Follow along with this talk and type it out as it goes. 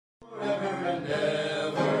and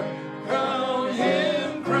ever. Crown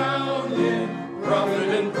him, prophet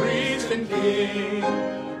and priest and king.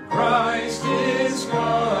 Christ is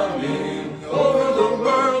coming, over the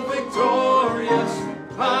world victorious.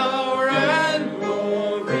 Power and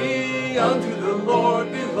glory unto the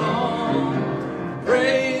Lord belong.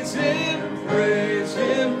 Praise him,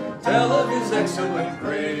 tell of his excellent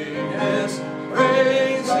greatness.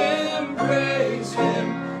 Praise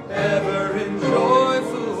him, ever in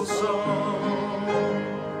joyful song.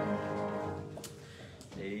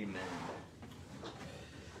 Amen.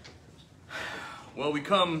 Well, we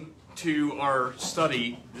come to our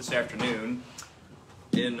study this afternoon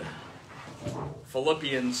in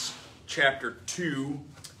Philippians chapter 2,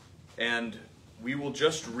 and we will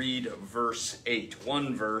just read verse 8.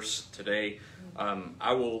 One verse today.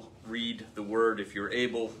 I will read the word. If you're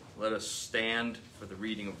able, let us stand for the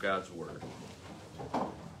reading of God's word.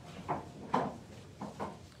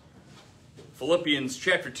 Philippians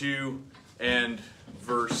chapter 2 and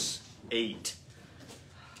verse 8.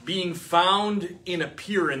 Being found in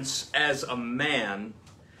appearance as a man,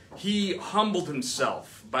 he humbled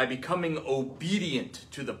himself by becoming obedient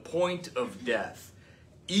to the point of death,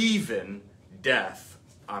 even death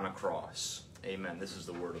on a cross. Amen. This is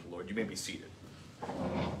the word of the Lord. You may be seated.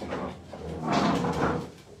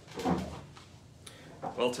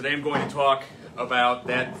 Well, today I'm going to talk about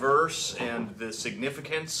that verse and the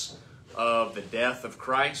significance of the death of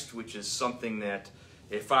Christ, which is something that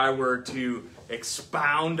if I were to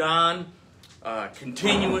expound on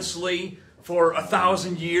continuously for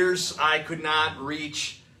 1,000 years, I could not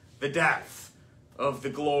reach the depth of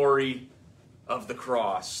the glory of the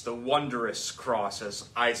cross, the wondrous cross, as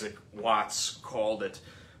Isaac Watts called it.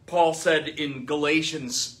 Paul said in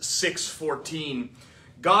Galatians 6:14,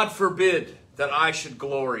 God forbid that I should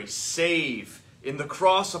glory, save in the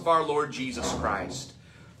cross of our Lord Jesus Christ,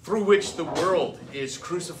 through which the world is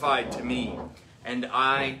crucified to me, and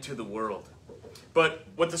I to the world. But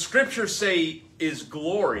what the scriptures say is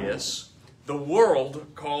glorious, the world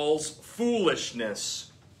calls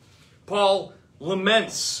foolishness. Paul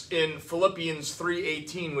laments in Philippians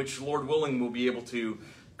 3:18, which Lord willing we'll be able to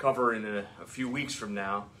cover in a few weeks from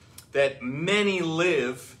now, that many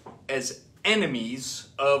live as enemies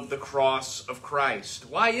of the cross of Christ.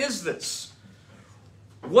 Why is this?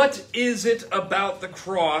 What is it about the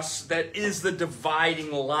cross that is the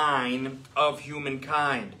dividing line of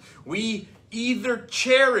humankind? We either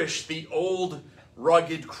cherish the old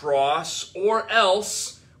rugged cross, or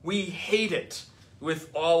else we hate it with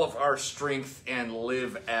all of our strength and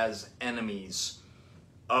live as enemies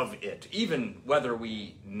of it, even whether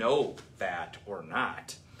we know that or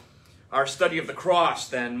not. Our study of the cross,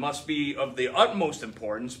 then, must be of the utmost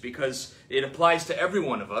importance because it applies to every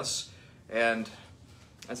one of us. And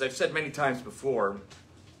as I've said many times before,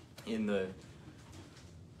 in the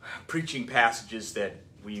preaching passages that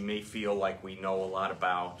we may feel like we know a lot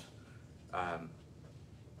about,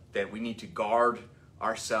 that we need to guard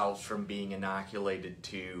ourselves from being inoculated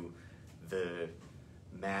to the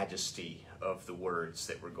majesty of the words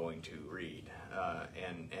that we're going to read,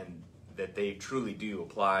 and that they truly do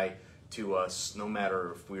apply to us no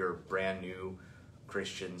matter if we're brand new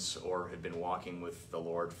Christians or have been walking with the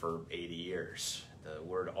Lord for 80 years. The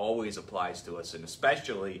word always applies to us, and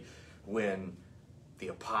especially when the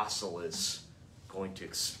apostle is going to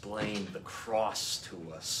explain the cross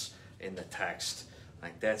to us in the text.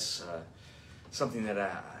 Like that's something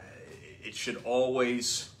that it should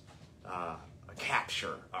always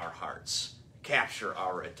capture our hearts, capture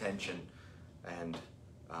our attention, and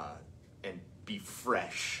be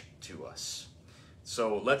fresh to us.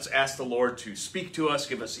 So let's ask the Lord to speak to us,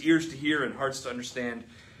 give us ears to hear and hearts to understand,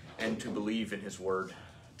 and to believe in his word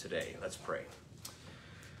today. Let's pray.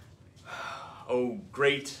 Oh,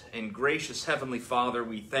 great and gracious Heavenly Father,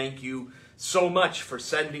 we thank you so much for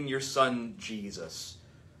sending your Son, Jesus,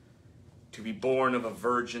 to be born of a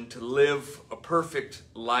virgin, to live a perfect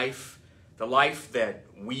life, the life that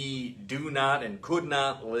we do not and could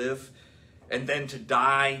not live, and then to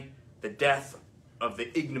die the death of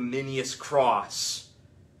the ignominious cross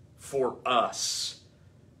for us,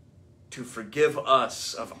 to forgive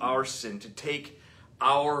us of our sin, to take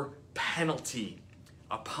our penalty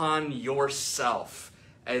upon yourself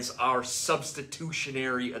as our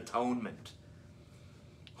substitutionary atonement.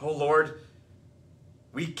 Oh Lord,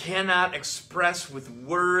 we cannot express with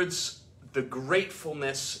words the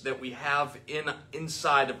gratefulness that we have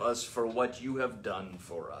inside of us for what you have done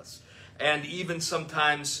for us. And even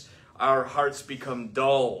sometimes our hearts become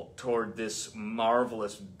dull toward this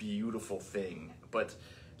marvelous, beautiful thing. But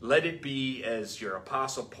let it be, as your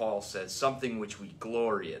Apostle Paul says, something which we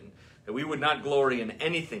glory in, that we would not glory in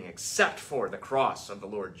anything except for the cross of the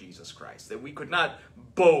Lord Jesus Christ, that we could not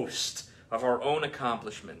boast of our own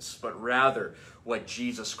accomplishments, but rather what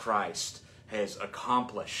Jesus Christ has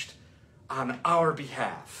accomplished on our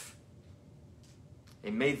behalf.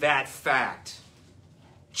 And may that fact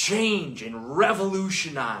change and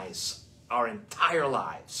revolutionize our entire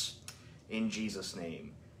lives. In Jesus'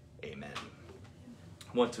 name, amen.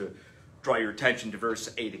 I want to draw your attention to verse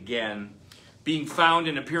 8 again. Being found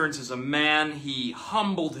in appearance as a man, he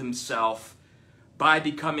humbled himself by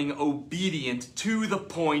becoming obedient to the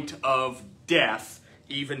point of death,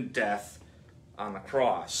 even death on the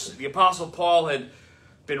cross. The Apostle Paul had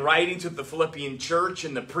been writing to the Philippian church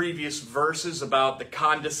in the previous verses about the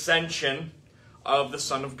condescension of the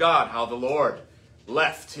Son of God, how the Lord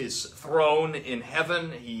left his throne in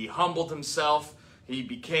heaven, he humbled himself, he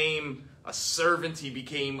became a servant, he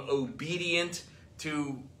became obedient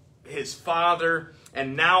to his Father,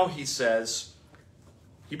 and now he says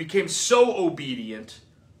he became so obedient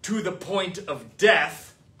to the point of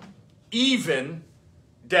death, even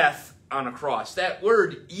death on a cross. That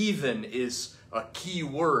word even is a key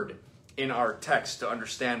word in our text to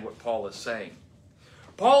understand what Paul is saying.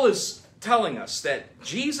 Paul is telling us that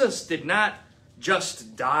Jesus did not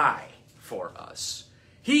just die for us.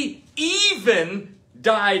 He even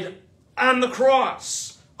died on the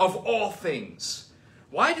cross of all things.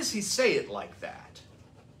 Why does he say it like that?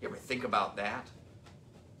 You ever think about that?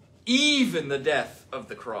 Even the death of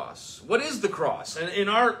the cross. What is the cross? And in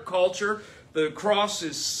our culture, the cross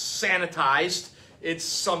is sanitized. It's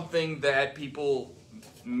something that people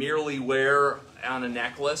merely wear on a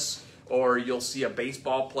necklace, or you'll see a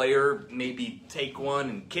baseball player maybe take one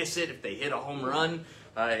and kiss it if they hit a home run.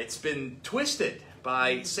 It's been twisted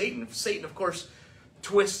by Satan. Satan, of course,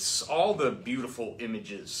 twists all the beautiful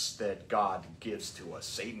images that God gives to us.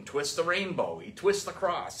 Satan twists the rainbow. He twists the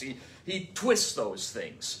cross. He twists those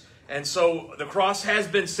things. And so the cross has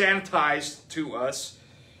been sanitized to us.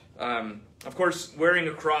 Of course, wearing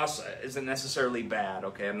a cross isn't necessarily bad,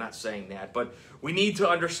 okay? I'm not saying that. But we need to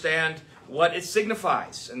understand what it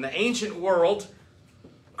signifies. In the ancient world,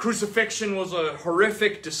 crucifixion was a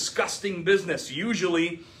horrific, disgusting business.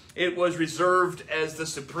 Usually, it was reserved as the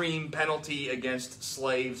supreme penalty against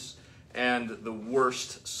slaves and the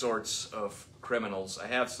worst sorts of criminals. I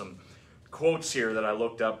have some quotes here that I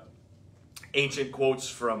looked up. Ancient quotes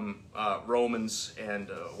from Romans and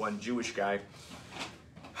one Jewish guy.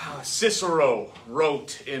 Cicero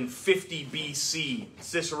wrote in 50 BC.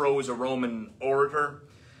 Cicero was a Roman orator.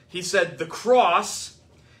 He said, "The cross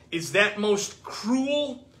is that most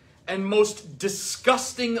cruel and most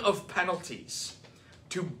disgusting of penalties.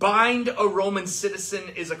 To bind a Roman citizen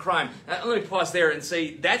is a crime." Now, let me pause there and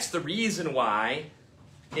say that's the reason why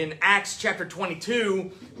in Acts chapter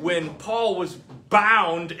 22, when Paul was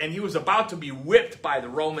bound and he was about to be whipped by the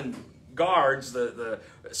Roman guards, the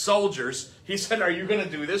soldiers, he said, "Are you going to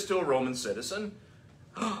do this to a Roman citizen?"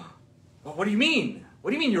 Well, what do you mean?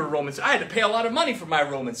 What do you mean you're a Roman citizen? I had to pay a lot of money for my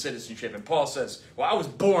Roman citizenship. And Paul says, well, I was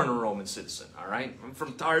born a Roman citizen, all right? I'm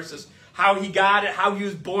from Tarsus. How he got it, how he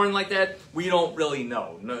was born like that, we don't really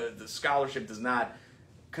know. No, the scholarship does not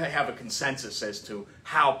have a consensus as to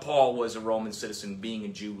how Paul was a Roman citizen, being a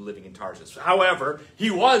Jew living in Tarsus. However, he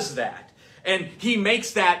was that. And he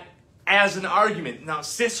makes that as an argument. Now,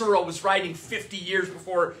 Cicero was writing 50 years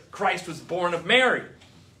before Christ was born of Mary.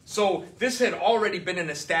 So this had already been an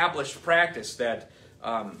established practice that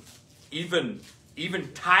even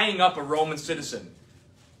tying up a Roman citizen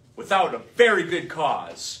without a very good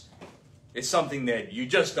cause is something that you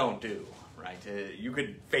just don't do, right? You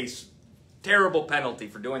could face terrible penalty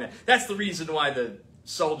for doing that. That's the reason why the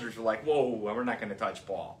soldiers were like, whoa, we're not going to touch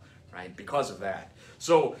Paul, right? Because of that.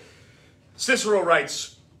 So Cicero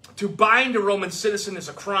writes, "To bind a Roman citizen is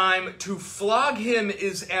a crime. To flog him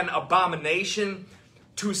is an abomination.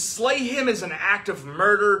 To slay him is an act of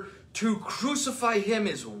murder. To crucify him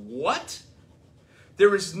is what?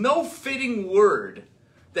 There is no fitting word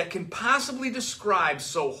that can possibly describe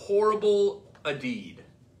so horrible a deed."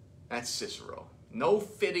 That's Cicero. No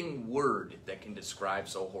fitting word that can describe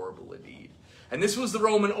so horrible a deed. And this was the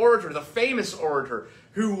Roman orator, the famous orator,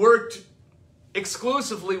 who worked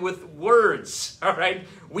exclusively with words, all right?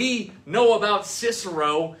 We know about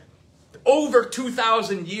Cicero over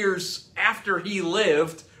 2,000 years after he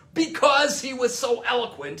lived because he was so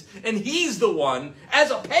eloquent, and he's the one,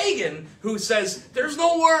 as a pagan, who says there's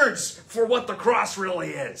no words for what the cross really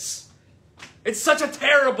is. It's such a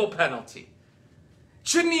terrible penalty. It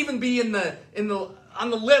shouldn't even be on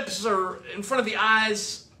the lips or in front of the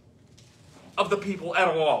eyes of the people at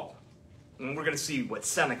all. And we're going to see what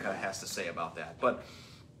Seneca has to say about that. But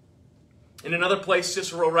In another place,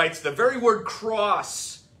 Cicero writes, the very word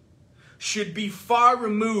cross should be far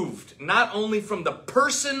removed, not only from the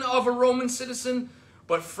person of a Roman citizen,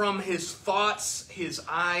 but from his thoughts, his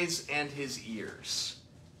eyes, and his ears.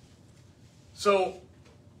 So,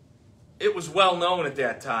 it was well known at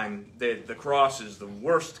that time that the cross is the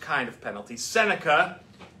worst kind of penalty. Seneca,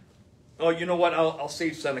 oh, you know what? I'll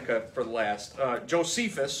save Seneca for the last.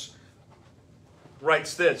 Josephus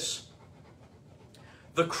writes this: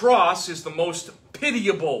 the cross is the most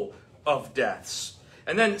pitiable of deaths.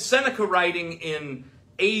 And then Seneca, writing in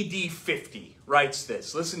AD 50, writes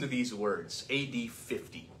this. Listen to these words, AD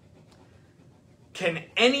 50. Can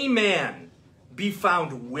any man be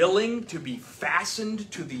found willing to be fastened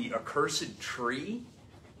to the accursed tree?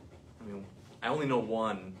 I mean, I only know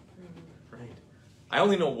one, right? I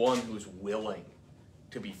only know one who's willing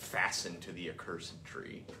to be fastened to the accursed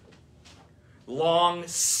tree. Long,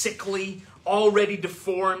 sickly, already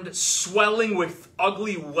deformed, swelling with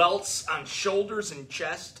ugly welts on shoulders and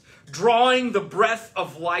chest, drawing the breath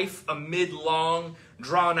of life amid long,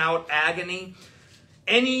 drawn-out agony.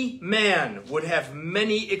 Any man would have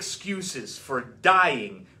many excuses for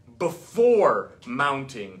dying before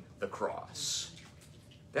mounting the cross.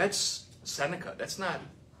 That's Seneca. That's not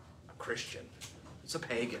a Christian. It's a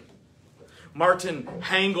pagan. Martin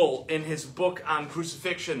Hangel, in his book on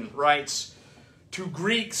crucifixion, writes, to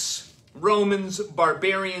Greeks, Romans,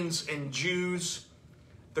 barbarians, and Jews,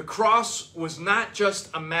 the cross was not just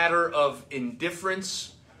a matter of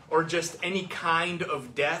indifference or just any kind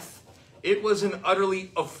of death. It was an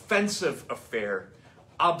utterly offensive affair,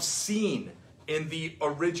 obscene in the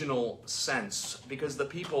original sense, because the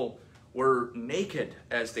people were naked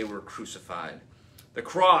as they were crucified. The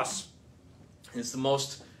cross is the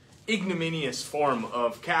most ignominious form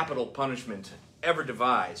of capital punishment ever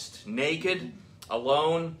devised. Naked,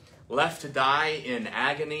 alone, left to die in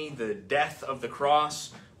agony. The death of the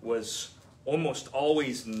cross was almost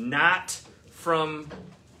always not from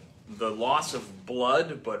the loss of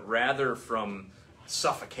blood, but rather from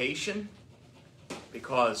suffocation,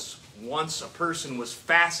 because once a person was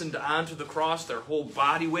fastened onto the cross, their whole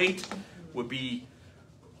body weight would be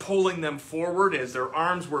pulling them forward as their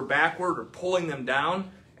arms were backward, or pulling them down,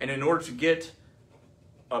 and in order to get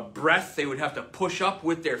a breath, they would have to push up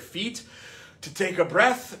with their feet to take a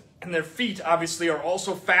breath, and their feet obviously are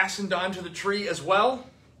also fastened onto the tree as well.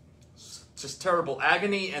 Just terrible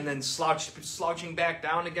agony, and then slouching back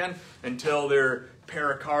down again until their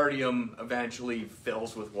pericardium eventually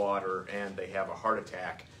fills with water and they have a heart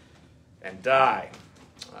attack and die.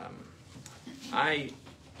 I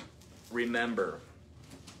remember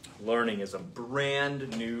learning as a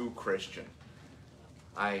brand new Christian.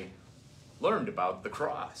 I learned about the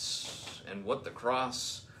cross and what the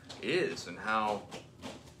cross is and how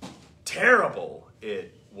terrible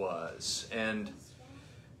it was. And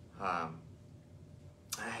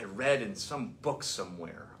I had read in some book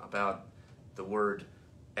somewhere about the word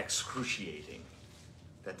excruciating.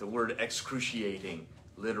 That the word excruciating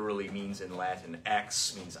literally means in Latin,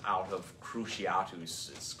 ex means out of,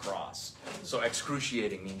 cruciatus is cross. So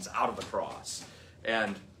excruciating means out of the cross.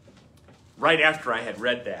 And right after I had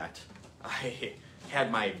read that, I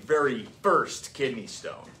had my very first kidney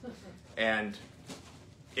stone. And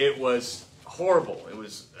it was horrible. It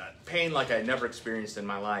was pain like I never experienced in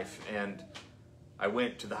my life. And I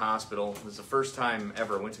went to the hospital. It was the first time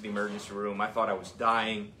ever I went to the emergency room. I thought I was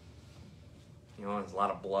dying. You know, there's a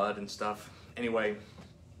lot of blood and stuff. Anyway,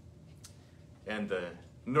 and the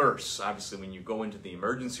nurse, obviously when you go into the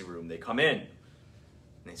emergency room, they come in and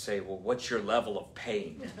they say, well, what's your level of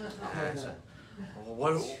pain? And I said,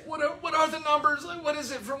 well, what are the numbers? Like, what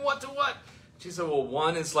is it from what to what? She said, well,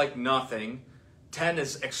 1 is like nothing. 10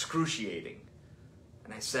 is excruciating.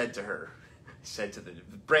 And I said to her, to the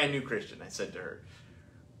brand new Christian, I said to her,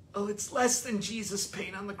 oh, it's less than Jesus'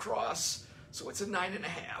 pain on the cross, so it's a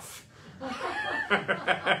 9.5.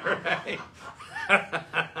 Right?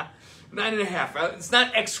 9.5. It's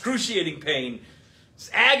not excruciating pain.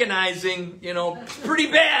 It's agonizing, you know,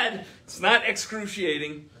 pretty bad. It's not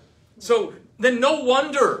excruciating. So then no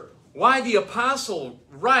wonder why the apostle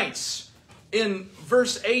writes in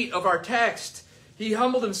verse 8 of our text, he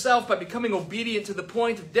humbled himself by becoming obedient to the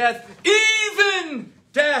point of death, even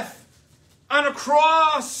death on a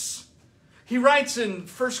cross. He writes in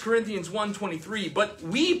 1 Corinthians 1:23, but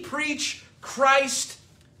we preach Christ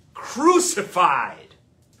crucified,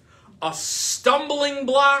 a stumbling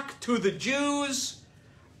block to the Jews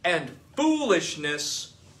and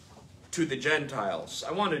foolishness to the Gentiles.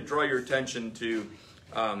 I want to draw your attention to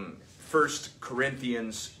 1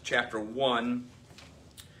 Corinthians chapter 1,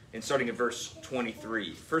 and starting at verse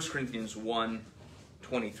 23. 1 Corinthians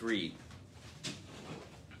 1:23.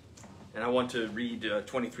 And I want to read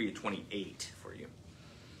 23 to 28 for you.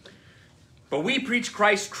 But we preach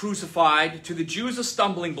Christ crucified, to the Jews a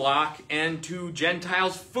stumbling block, and to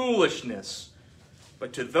Gentiles foolishness.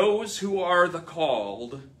 But to those who are the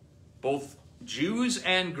called, both Jews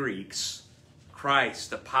and Greeks, Christ,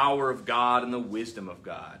 the power of God and the wisdom of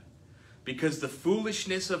God. Because the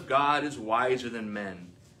foolishness of God is wiser than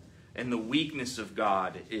men, and the weakness of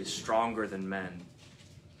God is stronger than men.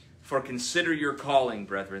 For consider your calling,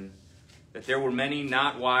 brethren, that there were many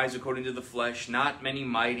not wise according to the flesh, not many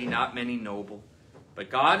mighty, not many noble. But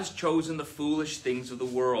God has chosen the foolish things of the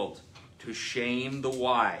world to shame the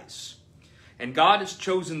wise. And God has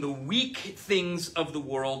chosen the weak things of the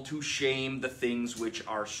world to shame the things which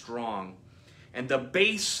are strong. And the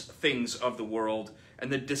base things of the world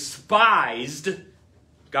and the despised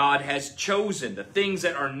God has chosen, the things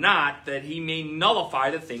that are not, that he may nullify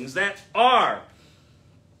the things that are.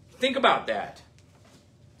 Think about that.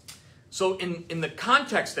 So in the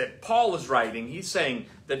context that Paul is writing, he's saying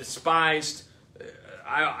the despised,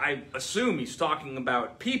 I assume he's talking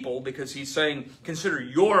about people, because he's saying, consider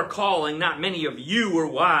your calling. Not many of you were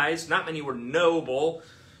wise. Not many were noble.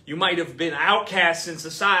 You might have been outcasts in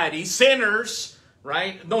society. Sinners,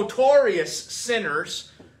 right? Notorious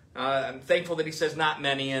sinners. I'm thankful that he says not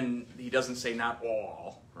many, and he doesn't say not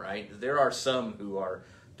all, right? There are some who are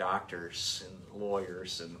doctors and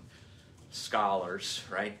lawyers and scholars,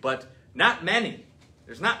 right? But not many.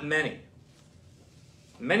 There's not many.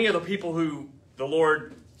 Many of the people who the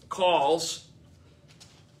Lord calls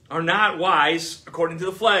are not wise according to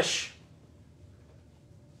the flesh.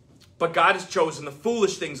 But God has chosen the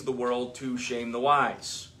foolish things of the world to shame the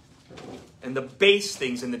wise, and the base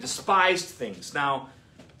things and the despised things. Now,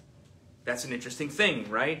 that's an interesting thing,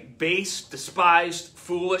 right? Base, despised,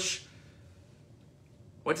 foolish.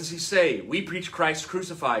 What does he say? We preach Christ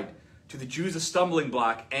crucified, to the Jews a stumbling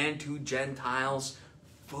block, and to Gentiles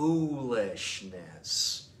foolishness.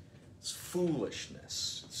 It's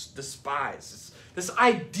foolishness. It's despised. It's this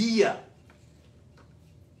idea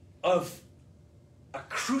of a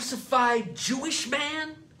crucified Jewish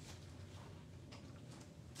man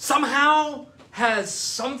somehow has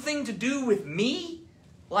something to do with me?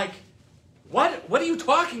 Like, what are you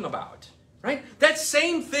talking about? Right? That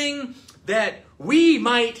same thing that we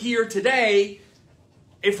might hear today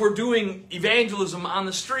if we're doing evangelism on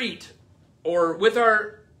the street or with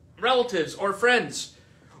our relatives or friends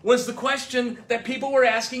was the question that people were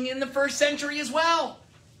asking in the first century as well.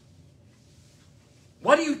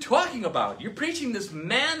 What are you talking about? You're preaching this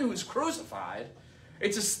man who's crucified.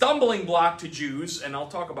 It's a stumbling block to Jews, and I'll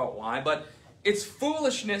talk about why, but it's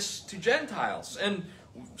foolishness to Gentiles. And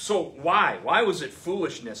so why? Why was it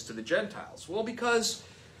foolishness to the Gentiles? Well, because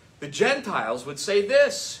the Gentiles would say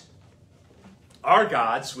this: our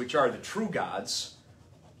gods, which are the true gods,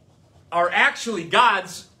 are actually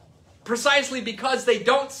gods precisely because they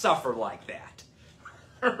don't suffer like that.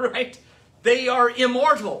 Right? They are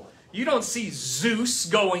immortal. You don't see Zeus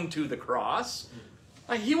going to the cross.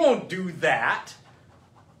 He won't do that.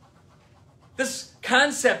 This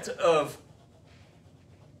concept of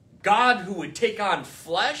God who would take on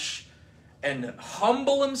flesh and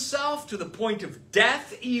humble himself to the point of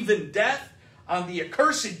death, even death, on the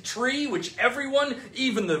accursed tree, which everyone,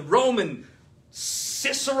 even the Roman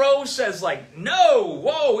Cicero, says like, no,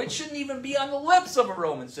 whoa, it shouldn't even be on the lips of a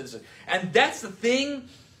Roman citizen. And that's the thing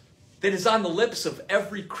that is on the lips of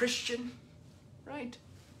every Christian, right?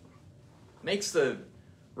 Makes the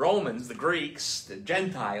Romans, the Greeks, the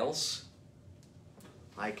Gentiles,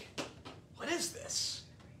 like, what is this?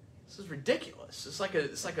 This is ridiculous. It's like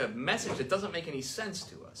a message that doesn't make any sense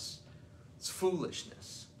to us. It's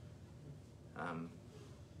foolishness.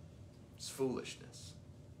 It's foolishness.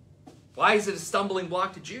 Why is it a stumbling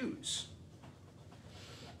block to Jews?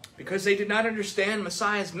 Because they did not understand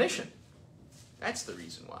Messiah's mission. That's the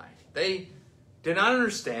reason why. They did not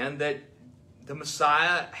understand that the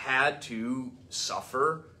Messiah had to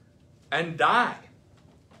suffer and die.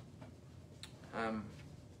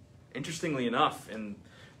 Interestingly enough, in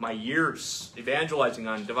my years evangelizing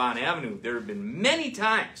on Devon Avenue, there have been many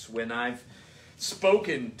times when I've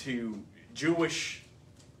spoken to Jewish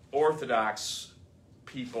Orthodox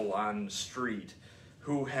people on the street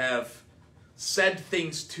who have said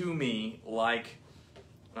things to me like,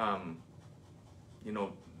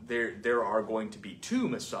 there are going to be two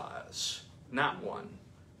Messiahs, not one.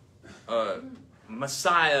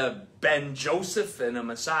 Messiah ben Joseph and a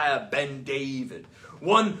Messiah ben David.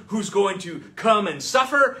 One who's going to come and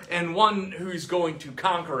suffer, and one who's going to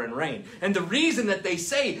conquer and reign. And the reason that they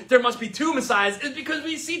say there must be two Messiahs is because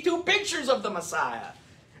we see two pictures of the Messiah.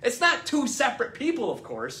 It's not two separate people, of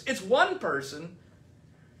course. It's one person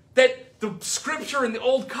that the scripture in the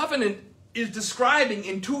Old Covenant is describing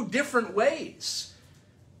in two different ways.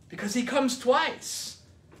 Because he comes twice.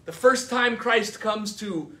 The first time Christ comes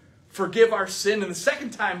to forgive our sin, and the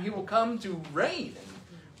second time he will come to reign and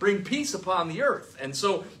bring peace upon the earth. And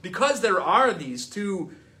so, because there are these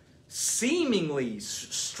two seemingly,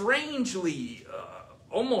 strangely,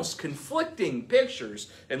 almost conflicting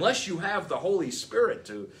pictures, unless you have the Holy Spirit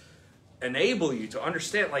to enable you to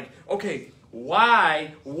understand, like, okay,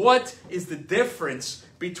 why, what is the difference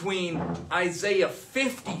between Isaiah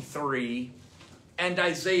 53 and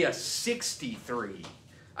Isaiah 63?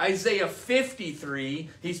 Isaiah 53,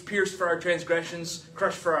 he's pierced for our transgressions,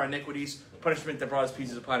 crushed for our iniquities, punishment that brought us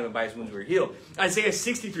pieces upon him, and by his wounds we were healed. Isaiah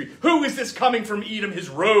 63, who is this coming from Edom, his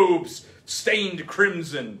robes stained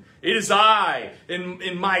crimson? It is I,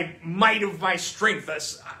 in my might of my strength,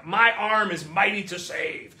 my arm is mighty to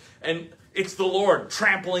save. And it's the Lord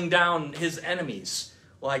trampling down his enemies.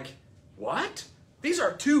 Like, what? These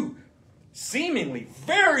are two seemingly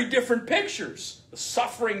very different pictures. The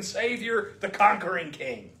suffering Savior, the conquering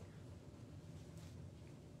King.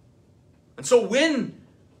 And so when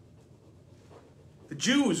the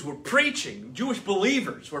Jews were preaching, Jewish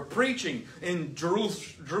believers were preaching in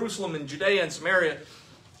Jerusalem and Judea and Samaria,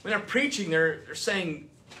 when they're preaching, they're saying,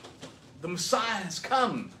 the Messiah has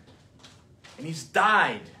come, and he's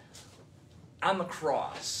died on the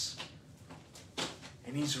cross,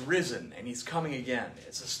 and he's risen, and he's coming again.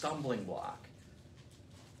 It's a stumbling block.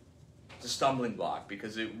 It's a stumbling block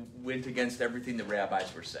because it went against everything the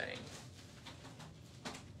rabbis were saying.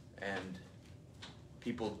 And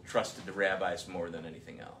people trusted the rabbis more than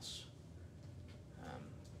anything else.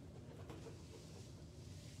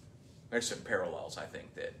 There's some parallels, I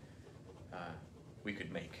think, that we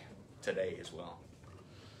could make today as well.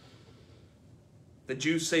 The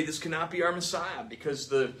Jews say this cannot be our Messiah because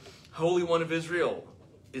the Holy One of Israel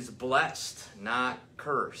is blessed, not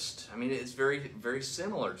cursed. I mean, it's very, very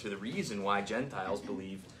similar to the reason why Gentiles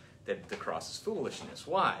believe that the cross is foolishness.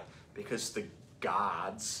 Why? Because the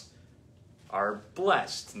gods are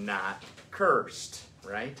blessed, not cursed,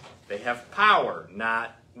 right? They have power,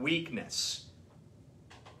 not weakness.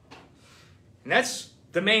 And that's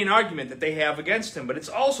the main argument that they have against him. But it's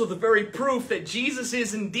also the very proof that Jesus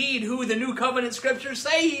is indeed who the New Covenant Scriptures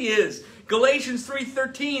say he is. Galatians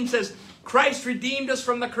 3:13 says, Christ redeemed us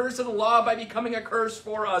from the curse of the law by becoming a curse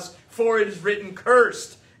for us. For it is written,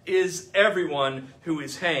 cursed is everyone who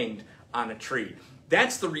is hanged on a tree.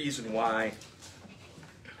 That's the reason why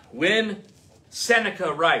when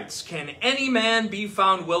Seneca writes, can any man be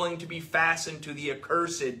found willing to be fastened to the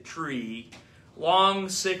accursed tree? Long,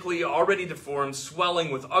 sickly, already deformed, swelling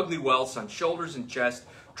with ugly welts on shoulders and chest,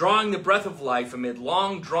 drawing the breath of life amid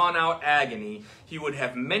long drawn-out agony, he would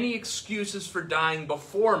have many excuses for dying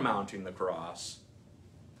before mounting the cross.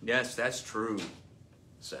 Yes, that's true,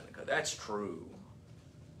 Seneca. That's true.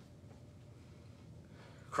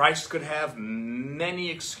 Christ could have many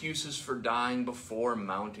excuses for dying before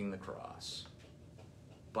mounting the cross.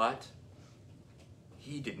 But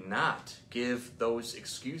he did not give those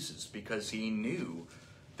excuses because he knew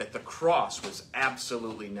that the cross was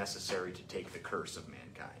absolutely necessary to take the curse of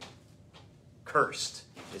mankind. Cursed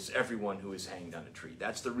is everyone who is hanged on a tree.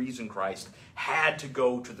 That's the reason Christ had to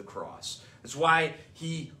go to the cross. That's why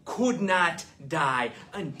he could not die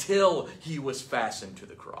until he was fastened to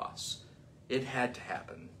the cross. It had to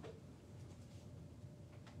happen.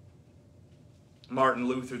 Martin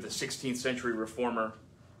Luther, the 16th century reformer,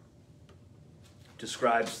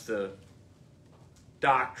 describes the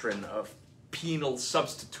doctrine of penal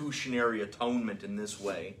substitutionary atonement in this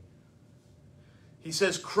way. He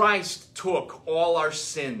says, Christ took all our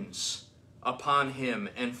sins upon him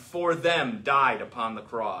and for them died upon the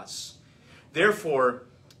cross. Therefore,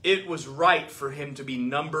 it was right for him to be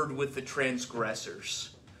numbered with the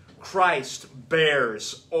transgressors. Christ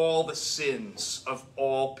bears all the sins of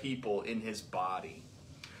all people in his body.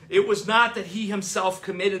 It was not that he himself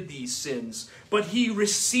committed these sins, but he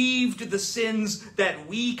received the sins that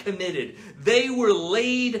we committed. They were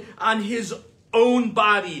laid on his own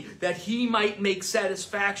body that he might make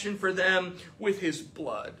satisfaction for them with his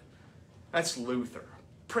blood. That's Luther.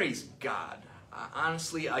 Praise God.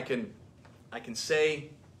 Honestly, I can say,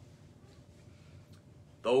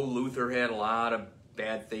 though Luther had a lot of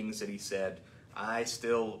bad things that he said, I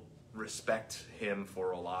still respect him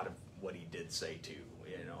for a lot of what he did say too.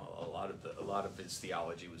 You know, a lot of his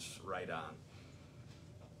theology was right on.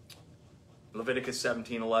 Leviticus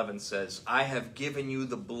 17:11 says, I have given you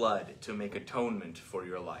the blood to make atonement for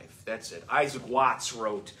your life. That's it. Isaac Watts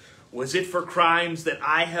wrote, was it for crimes that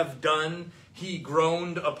I have done He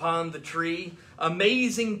groaned upon the tree.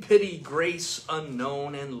 Amazing pity, grace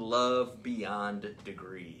unknown, and love beyond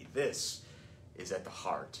degree. This is at the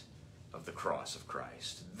heart of the cross of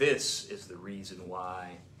Christ. This is the reason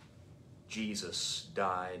why Jesus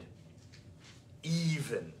died,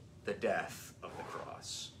 even the death of the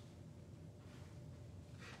cross.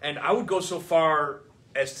 And I would go so far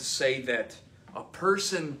as to say that a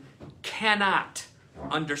person cannot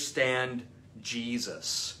understand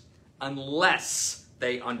Jesus unless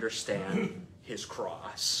they understand his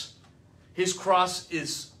cross. His cross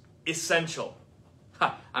is essential.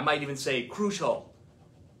 I might even say crucial.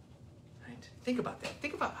 Right? Think about that.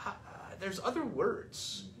 Think about how there's other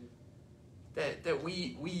words that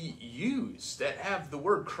we use that have the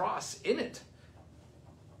word cross in it.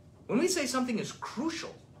 When we say something is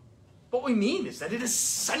crucial, what we mean is that it is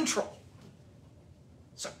central.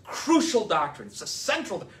 It's a crucial doctrine. It's a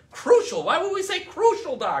central, crucial. Why would we say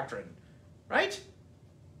crucial doctrine? Right?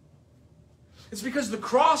 It's because the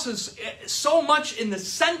cross is so much in the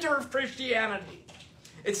center of Christianity.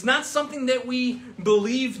 It's not something that we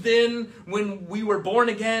believed in when we were born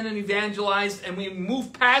again and evangelized, and we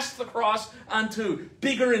moved past the cross onto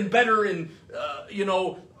bigger and better and,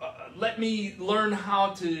 let me learn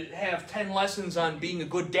how to have 10 lessons on being a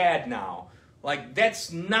good dad now. Like,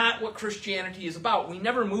 that's not what Christianity is about. We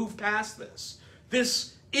never move past this.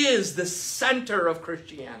 This is the center of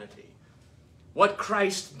Christianity. What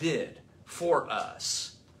Christ did for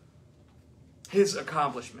us. His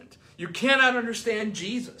accomplishment. You cannot understand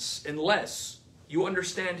Jesus unless you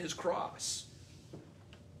understand his cross.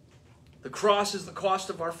 The cross is the cost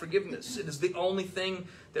of our forgiveness. It is the only thing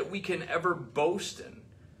that we can ever boast in.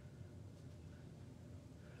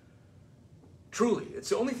 Truly, it's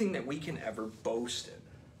the only thing that we can ever boast in.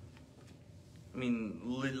 I mean,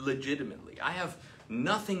 legitimately. I have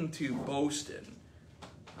nothing to boast in.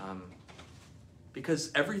 Because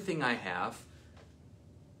everything I have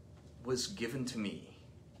was given to me.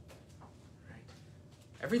 Right?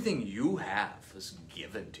 Everything you have is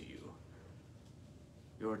given to you.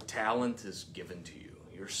 Your talent is given to you.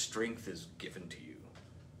 Your strength is given to you.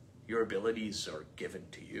 Your abilities are given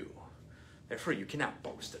to you. Therefore, you cannot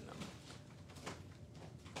boast in them.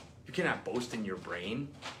 You cannot boast in your brain.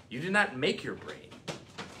 You did not make your brain.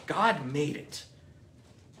 God made it.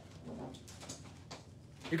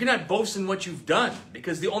 You cannot boast in what you've done,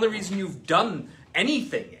 because the only reason you've done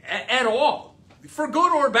anything at all, for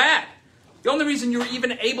good or bad, the only reason you're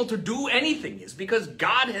even able to do anything is because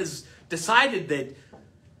God has decided that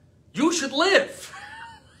you should live.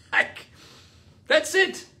 That's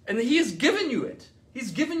it. And he has given you it.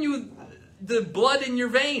 He's given you the blood in your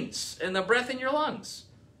veins and the breath in your lungs.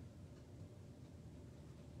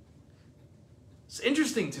 It's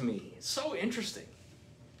interesting to me. It's so interesting.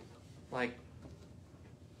 Like,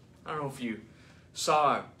 I don't know if you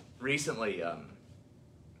saw recently,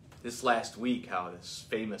 this last week, how this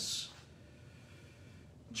famous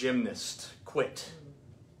gymnast quit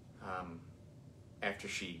after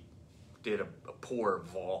she did a poor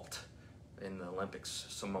vault in the Olympics.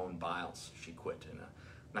 Simone Biles, she quit. And I'm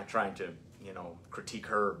not trying to, critique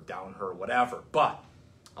her, down her, whatever. But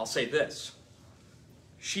I'll say this.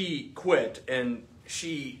 She quit, and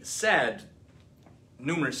she said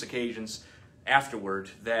numerous occasions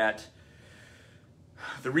afterward that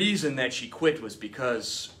the reason that she quit was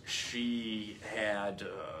because she had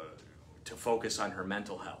to focus on her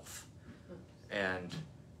mental health, and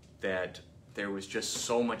that there was just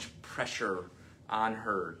so much pressure on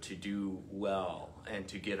her to do well and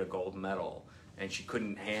to get a gold medal, and she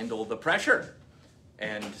couldn't handle the pressure.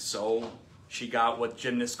 And so she got what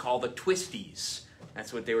gymnasts call the twisties.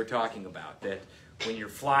 That's what they were talking about, that when you're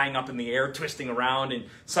flying up in the air, twisting around, and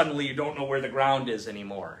suddenly you don't know where the ground is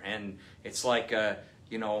anymore. And it's like,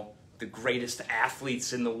 the greatest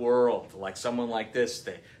athletes in the world, like someone like this,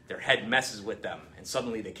 their head messes with them, and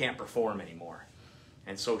suddenly they can't perform anymore.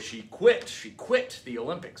 And so she quit. She quit the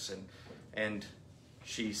Olympics, and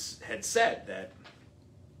she had said that,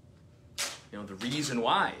 the reason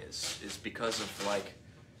why is because of,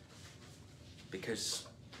 because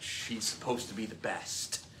she's supposed to be the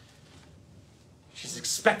best. She's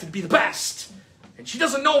expected to be the best. And she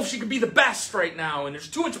doesn't know if she could be the best right now. And there's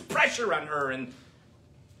too much pressure on her. And,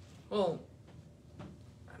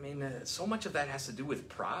 so much of that has to do with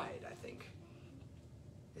pride, I think.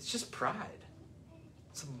 It's just pride.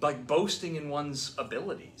 It's like boasting in one's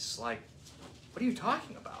abilities. Like, what are you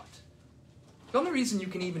talking about? The only reason you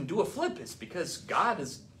can even do a flip is because God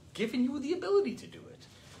has given you the ability to do it.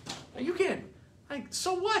 Now, you can.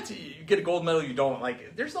 So what? You get a gold medal, you don't.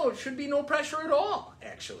 Should be no pressure at all,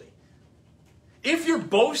 actually. if you're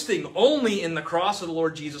boasting only in the cross of the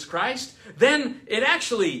Lord Jesus Christ, then it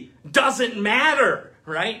actually doesn't matter,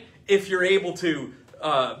 right? If you're able to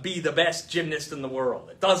be the best gymnast in the world.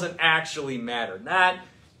 It doesn't actually matter. Not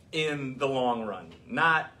in the long run.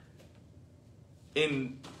 Not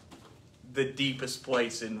in the deepest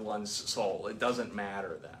place in one's soul. It doesn't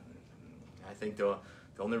matter then. I think the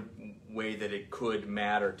only way that it could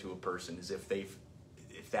matter to a person is if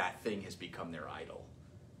that thing has become their idol.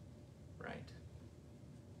 Right?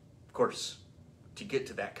 Of course, to get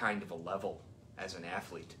to that kind of a level as an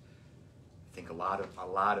athlete, I think a lot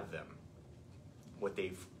of them, what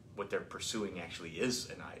they're pursuing actually is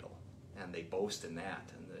an idol, and they boast in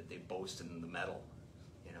that, and they boast in the medal,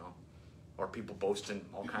 you know, or people boast in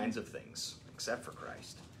all kinds of things except for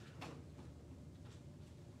Christ.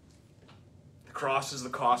 The cross is the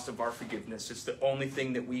cost of our forgiveness. It's the only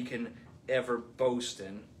thing that we can ever boast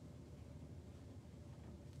in.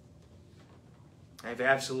 I have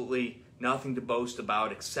absolutely nothing to boast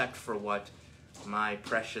about except for what my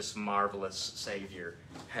precious, marvelous Savior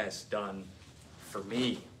has done for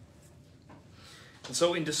me. And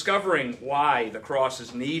so in discovering why the cross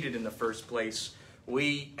is needed in the first place,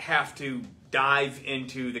 we have to dive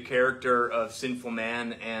into the character of sinful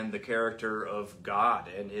man and the character of God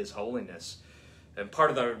and His holiness. And part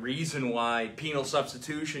of the reason why penal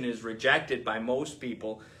substitution is rejected by most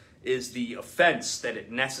people is the offense that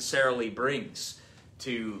it necessarily brings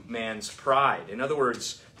to man's pride. In other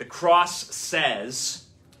words, the cross says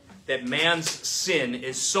that man's sin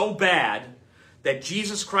is so bad that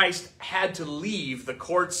Jesus Christ had to leave the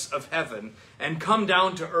courts of heaven and come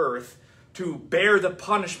down to earth to bear the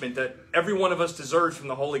punishment that every one of us deserves from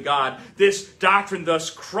the holy God. This doctrine thus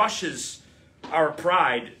crushes our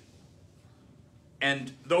pride.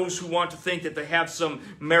 And those who want to think that they have some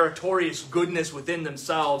meritorious goodness within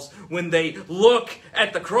themselves, when they look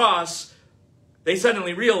at the cross, they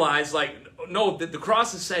suddenly realize, like, no, the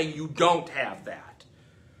cross is saying you don't have that.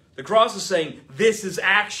 The cross is saying this is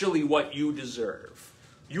actually what you deserve.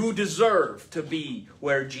 You deserve to be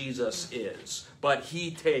where Jesus is, but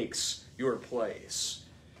He takes your place.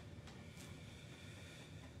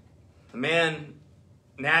 Man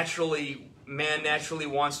naturally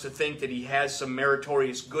wants to think that he has some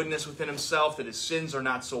meritorious goodness within himself, that his sins are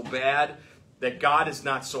not so bad, that God is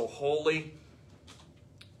not so holy.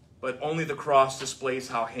 But only the cross displays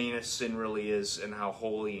how heinous sin really is and how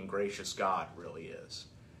holy and gracious God really is.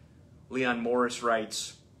 Leon Morris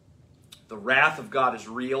writes, "The wrath of God is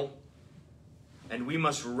real, and we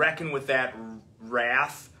must reckon with that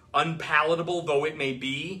wrath, unpalatable though it may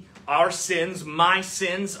be. Our sins, my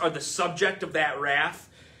sins, are the subject of that wrath.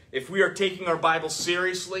 If we are taking our Bible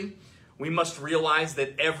seriously, we must realize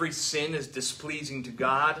that every sin is displeasing to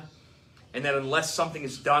God, and that unless something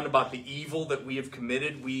is done about the evil that we have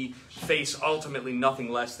committed, we face ultimately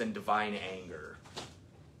nothing less than divine anger."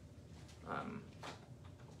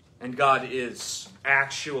 And God is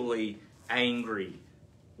actually angry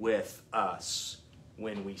with us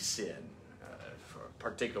when we sin,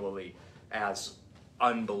 particularly as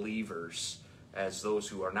unbelievers, as those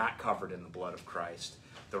who are not covered in the blood of Christ.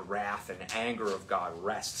 The wrath and anger of God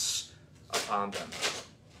rests upon them.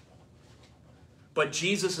 But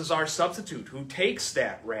Jesus is our substitute who takes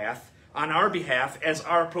that wrath on our behalf as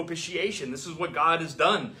our propitiation. This is what God has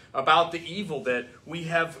done about the evil that we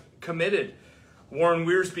have committed. Warren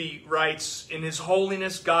Wiersbe writes, "In His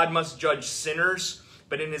holiness, God must judge sinners,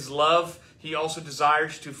 but in His love, He also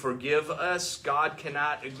desires to forgive us. God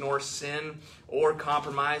cannot ignore sin or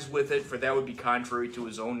compromise with it, for that would be contrary to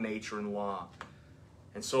His own nature and law."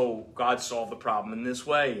 And so God solved the problem in this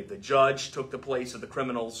way. The judge took the place of the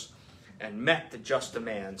criminals and met the just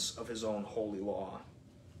demands of His own holy law.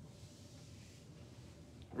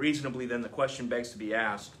 Reasonably, then, the question begs to be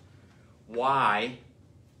asked, why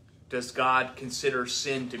does God consider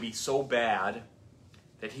sin to be so bad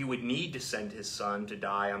that He would need to send His Son to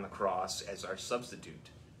die on the cross as our substitute?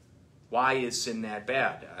 Why is sin that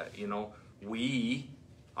bad?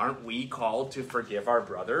 Aren't we called to forgive our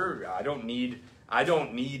brother? I don't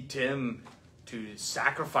need Tim to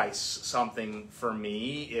sacrifice something for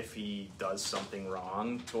me if he does something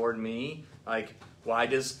wrong toward me. Like, why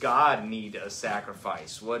does God need a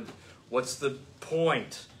sacrifice? What's the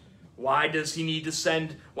point? Why does God need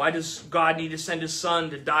to send His Son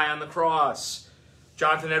to die on the cross?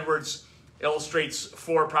 Jonathan Edwards illustrates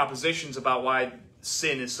 4 propositions about why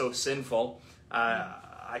sin is so sinful.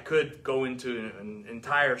 I could go into an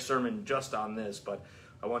entire sermon just on this, but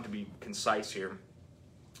I want to be concise here.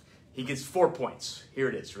 He gives 4 points. Here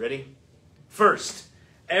it is. Ready? First,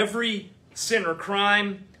 every sin or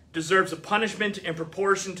crime deserves a punishment in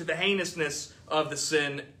proportion to the heinousness of the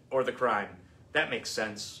sin or the crime. That makes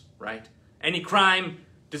sense, right? Any crime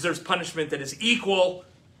deserves punishment that is equal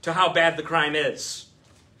to how bad the crime is.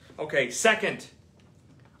 Okay, second,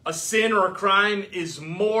 a sin or a crime is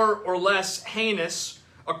more or less heinous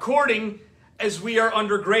according as we are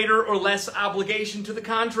under greater or less obligation to the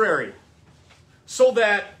contrary. So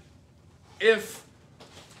that if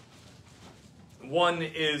one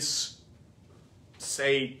is,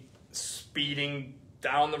 say, speeding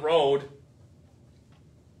down the road,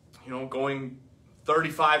 going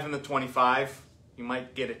 35 in the 25, you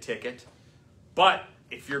might get a ticket. But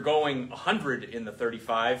if you're going 100 in the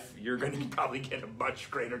 35, you're going to probably get a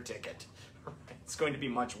much greater ticket. It's going to be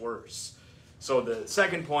much worse. So the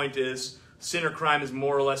second point is, sin or crime is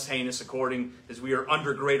more or less heinous according as we are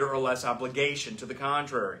under greater or less obligation to the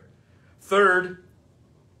contrary. Third,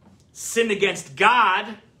 sin against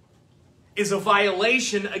God is a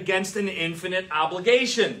violation against an infinite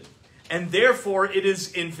obligation, and therefore it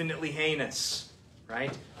is infinitely heinous,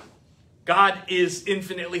 right? God is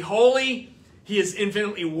infinitely holy. He is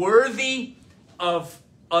infinitely worthy of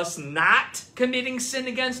us not committing sin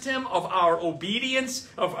against him, of our obedience,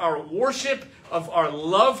 of our worship, of our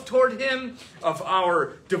love toward him, of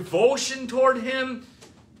our devotion toward him,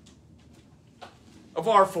 of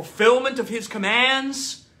our fulfillment of his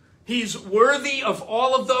commands. He's worthy of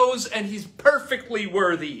all of those, and he's perfectly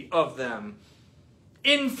worthy of them.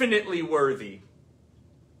 Infinitely worthy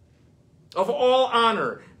of all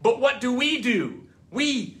honor. But what do?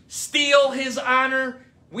 We steal his honor.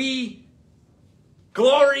 We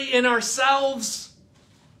glory in ourselves.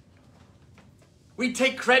 We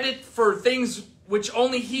take credit for things which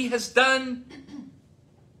only he has done.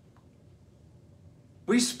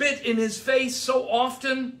 We spit in his face so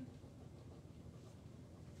often.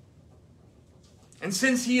 And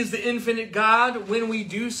since he is the infinite God, when we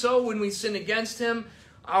do so, when we sin against him,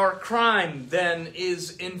 our crime then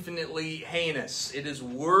is infinitely heinous. It is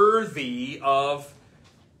worthy of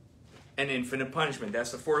an infinite punishment.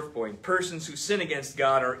 That's the fourth point. Persons who sin against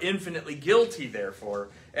God are infinitely guilty, therefore,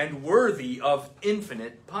 and worthy of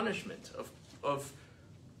infinite punishment, of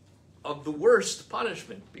the worst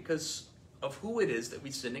punishment, because of who it is that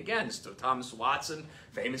we sin against. So Thomas Watson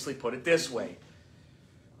famously put it this way: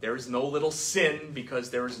 there is no little sin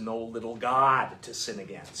because there is no little God to sin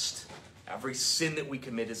against. Every sin that we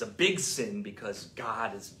commit is a big sin because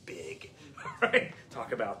God is big. Right?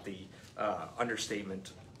 Talk about the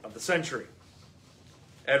understatement of the century.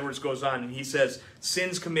 Edwards goes on and he says,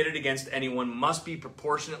 sins committed against anyone must be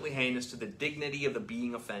proportionately heinous to the dignity of the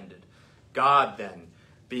being offended. God, then,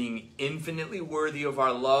 being infinitely worthy of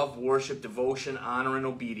our love, worship, devotion, honor, and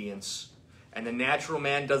obedience, and the natural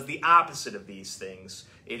man does the opposite of these things,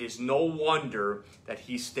 it is no wonder that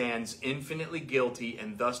he stands infinitely guilty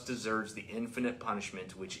and thus deserves the infinite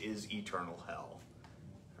punishment, which is eternal hell.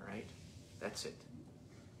 All right? That's it.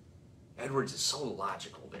 Edwards is so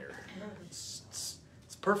logical there. It's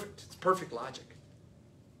perfect. It's perfect logic.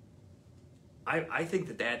 I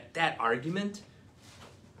think that argument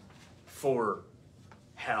for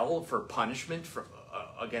hell, for punishment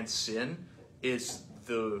against sin, is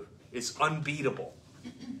unbeatable.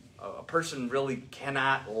 A person really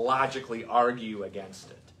cannot logically argue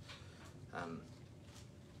against it.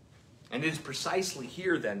 And it is precisely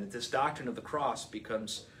here, then, that this doctrine of the cross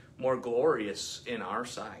becomes more glorious in our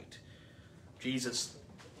sight. Jesus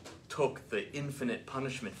took the infinite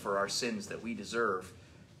punishment for our sins that we deserve,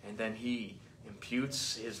 and then he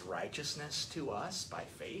imputes his righteousness to us by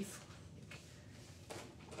faith.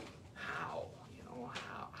 How?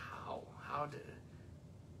 How did it?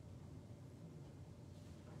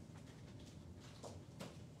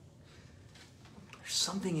 There's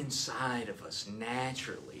something inside of us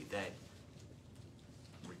naturally that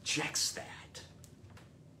rejects that.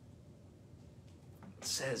 It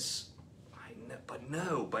says, but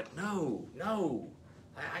no,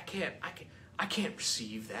 I can't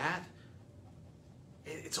receive that.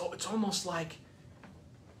 It's almost like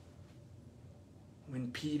when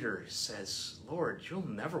Peter says, Lord, you'll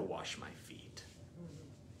never wash my feet.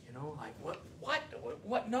 Like,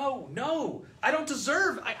 what? No, I don't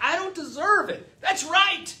deserve it. That's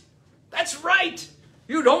right.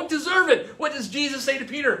 You don't deserve it. What does Jesus say to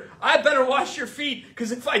Peter? I better wash your feet,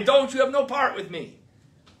 because if I don't, you have no part with me.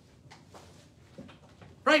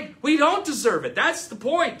 Right? We don't deserve it. That's the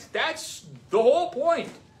point. That's the whole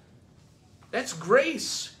point. That's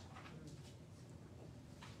grace.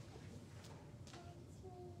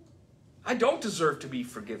 I don't deserve to be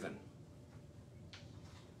forgiven.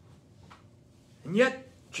 And yet,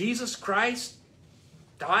 Jesus Christ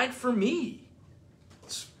died for me.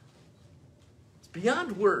 It's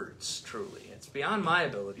beyond words, truly. It's beyond my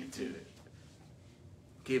ability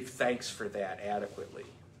give thanks for that adequately.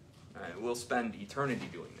 We'll spend eternity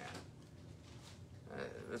doing that.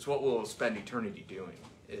 That's what we'll spend eternity doing,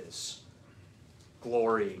 is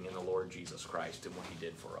glorying in the Lord Jesus Christ and what he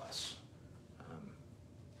did for us.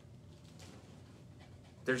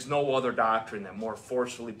 There's no other doctrine that more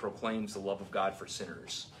forcefully proclaims the love of God for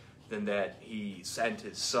sinners than that he sent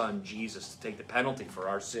his son, Jesus, to take the penalty for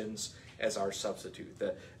our sins as our substitute.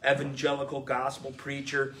 The evangelical gospel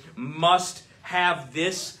preacher must have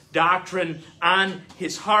this doctrine on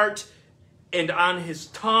his heart and on his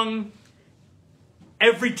tongue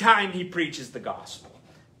every time he preaches the gospel.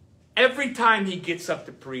 Every time he gets up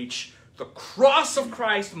to preach, the cross of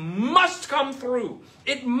Christ must come through.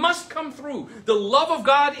 It must come through. The love of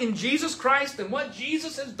God in Jesus Christ and what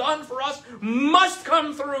Jesus has done for us must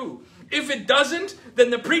come through. If it doesn't,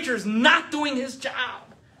 then the preacher is not doing his job.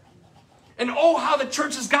 And oh, how the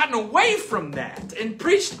church has gotten away from that and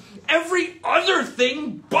preached every other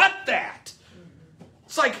thing but that.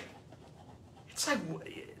 It's like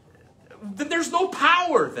there's no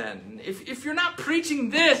power then. If you're not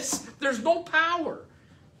preaching this, there's no power.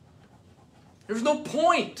 There's no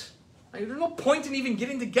point. There's no point in even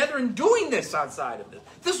getting together and doing this outside of this.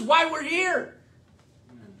 This is why we're here.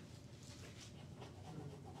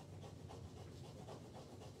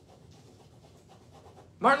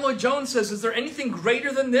 Martin Lloyd-Jones says, is there anything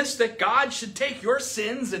greater than this, that God should take your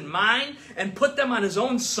sins and mine and put them on his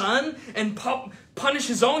own son and punish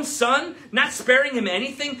his own son, not sparing him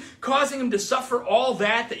anything, causing him to suffer all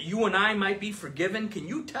that you and I might be forgiven? Can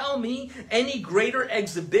you tell me any greater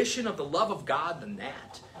exhibition of the love of God than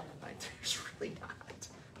that? There's really not.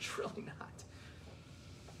 There's really not.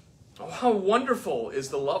 Oh, how wonderful is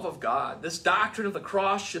the love of God. This doctrine of the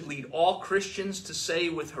cross should lead all Christians to say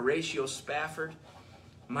with Horatio Spafford,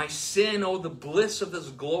 my sin, oh, the bliss of this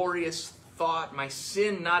glorious thought, my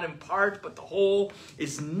sin not in part but the whole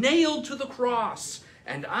is nailed to the cross,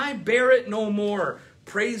 and I bear it no more.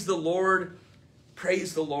 Praise the Lord,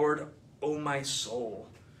 oh my soul.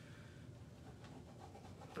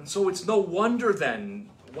 And so it's no wonder then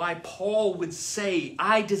why Paul would say,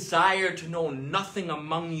 I desire to know nothing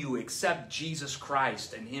among you except Jesus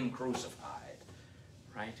Christ and him crucified.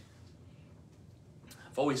 Right?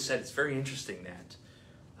 I've always said it's very interesting that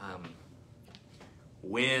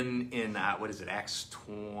when in, Acts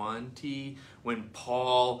 20, when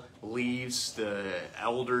Paul leaves the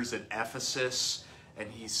elders at Ephesus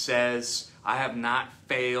and he says, I have not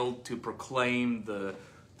failed to proclaim the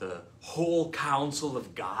whole counsel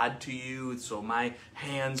of God to you, so my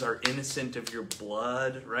hands are innocent of your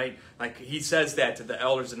blood, right? Like he says that to the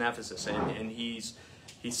elders in Ephesus, and he's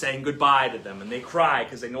saying goodbye to them, and they cry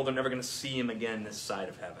because they know they're never going to see him again this side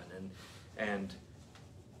of heaven. And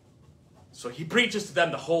so he preaches to them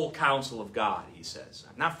the whole counsel of God, he says.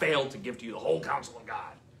 I've not failed to give to you the whole counsel of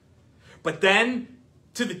God. But then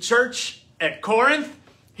to the church at Corinth,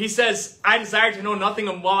 he says, I desire to know nothing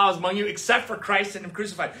while I was among you except for Christ and him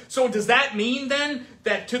crucified. So does that mean then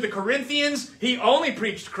that to the Corinthians, he only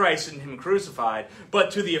preached Christ and him crucified, but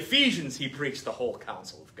to the Ephesians, he preached the whole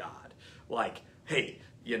counsel of God? Like, hey,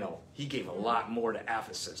 he gave a lot more to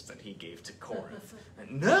Ephesus than he gave to Corinth.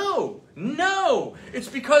 No. It's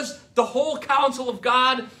because the whole counsel of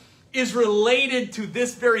God is related to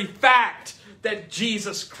this very fact that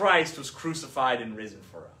Jesus Christ was crucified and risen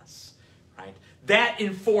for us. Right? That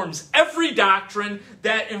informs every doctrine.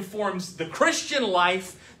 That informs the Christian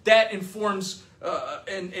life. That informs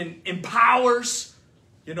and empowers,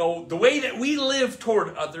 the way that we live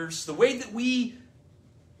toward others, the way that we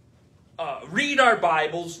read our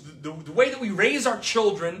Bibles, the way that we raise our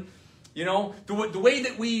children, the way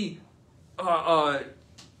that we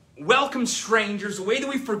welcome strangers, the way that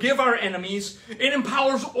we forgive our enemies. It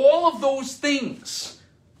empowers all of those things.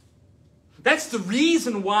 That's the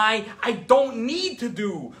reason why I don't need to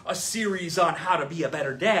do a series on how to be a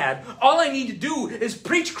better dad. All I need to do is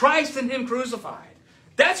preach Christ and him crucified.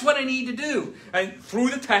 That's what I need to do. And through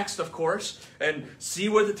the text, of course, and see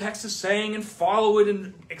what the text is saying and follow it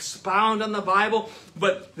and expound on the Bible.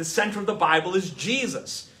 But the center of the Bible is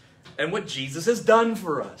Jesus and what Jesus has done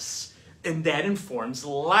for us. And that informs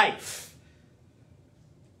life.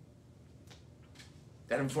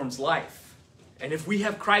 That informs life. And if we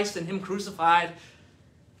have Christ and him crucified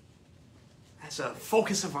as a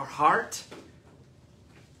focus of our heart,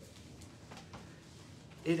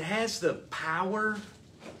 it has the power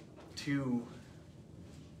to,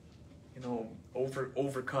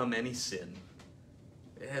 overcome any sin.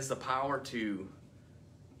 It has the power to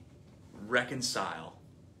reconcile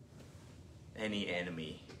any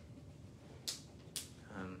enemy.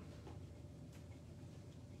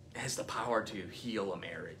 has the power to heal a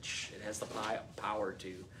marriage. It has the power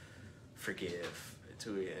to forgive,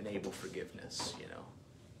 to enable forgiveness, you know.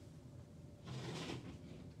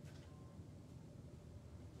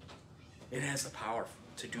 It has the power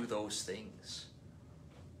to do those things.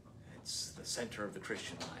 It's the center of the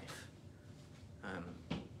Christian life.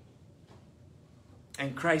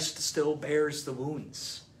 And Christ still bears the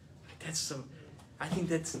wounds. I think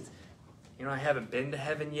that's, you know, I haven't been to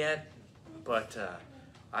heaven yet, but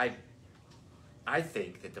I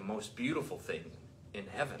think that the most beautiful thing in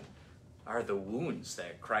heaven are the wounds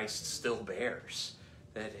that Christ still bears.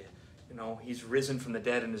 That, you know, he's risen from the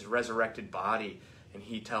dead in his resurrected body, and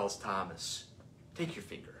he tells Thomas, take your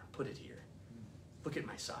finger, put it here. Look at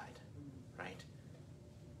my side, right?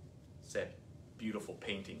 It's that beautiful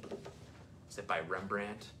painting. Is it by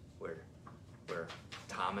Rembrandt, where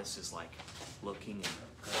Thomas is like looking and,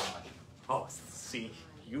 oh, see,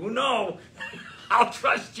 you know, I'll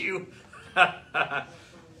trust you.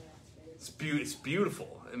 It's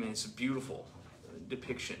beautiful. I mean, it's a beautiful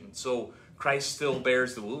depiction. So Christ still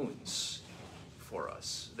bears the wounds for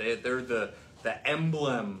us. They're the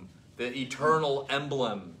emblem, the eternal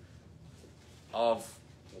emblem of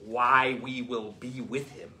why we will be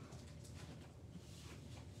with him.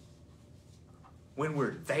 When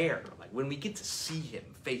we're there, like when we get to see him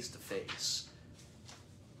face to face,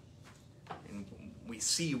 and we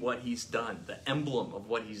see what he's done, the emblem of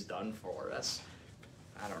what he's done for us,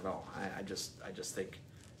 I don't know. I just think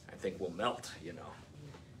we'll melt, you know.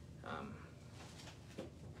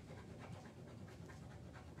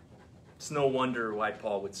 It's no wonder why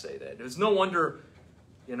Paul would say that. It's no wonder,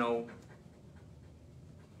 you know,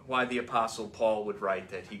 why the Apostle Paul would write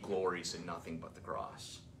that he glories in nothing but the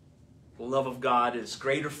cross. The love of God is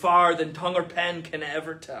greater far than tongue or pen can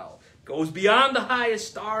ever tell. It goes beyond the highest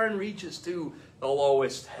star and reaches to the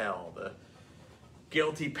lowest hell. The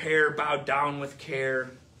guilty pair bowed down with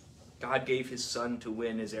care. God gave his son to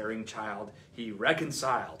win his erring child. He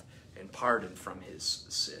reconciled and pardoned from his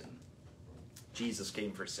sin. Jesus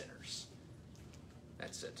came for sinners.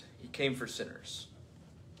 That's it. He came for sinners.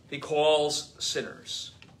 He calls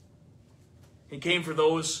sinners. He came for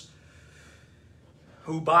those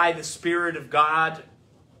who by the Spirit of God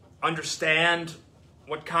understand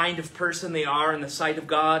what kind of person they are in the sight of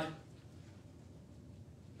God.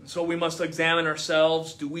 And so we must examine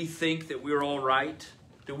ourselves. Do we think that we're all right?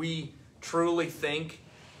 Do we truly think,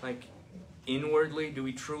 like inwardly, do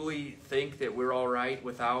we truly think that we're all right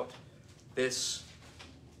without this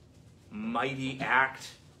mighty act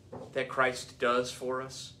that Christ does for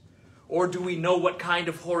us? Or do we know what kind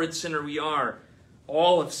of horrid sinner we are?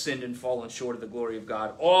 All have sinned and fallen short of the glory of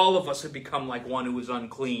God. All of us have become like one who is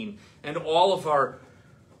unclean. And all of our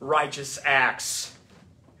righteous acts,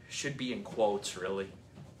 should be in quotes really,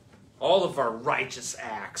 all of our righteous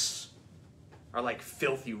acts are like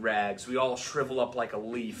filthy rags. We all shrivel up like a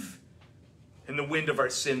leaf, and the wind of our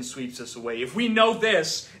sin sweeps us away. If we know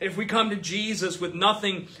this, if we come to Jesus with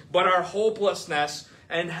nothing but our hopelessness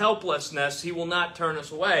and helplessness, he will not turn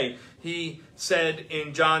us away. He said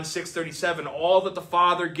in John 6:37, all that the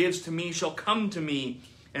Father gives to me shall come to me,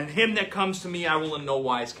 and him that comes to me I will in no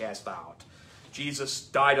wise cast out. Jesus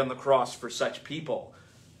died on the cross for such people,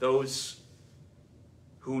 those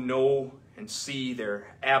who know and see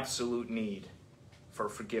their absolute need for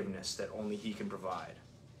forgiveness that only he can provide.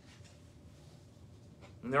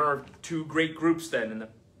 And there are two great groups then in the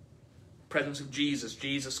presence of Jesus.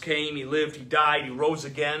 Jesus came, he lived, he died, he rose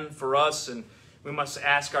again for us, and we must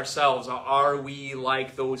ask ourselves, are we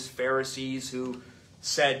like those Pharisees who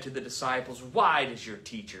said to the disciples, why does your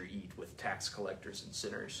teacher eat with tax collectors and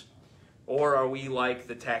sinners? Or are we like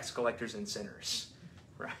the tax collectors and sinners?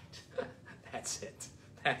 Right. That's it.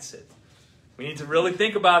 That's it. We need to really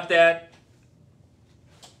think about that,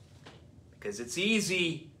 because it's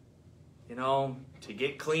easy, you know, to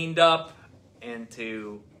get cleaned up and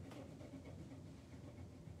to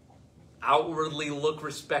outwardly look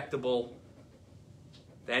respectable.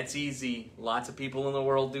 That's easy. Lots of people in the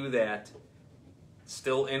world do that.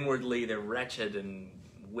 Still inwardly, they're wretched and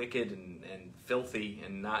wicked and filthy,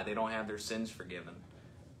 and they don't have their sins forgiven.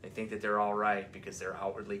 They think that they're all right because they're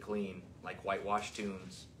outwardly clean, like whitewashed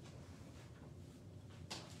tombs.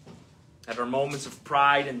 At our moments of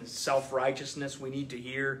pride and self-righteousness, we need to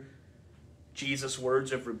hear Jesus'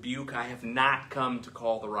 words of rebuke. I have not come to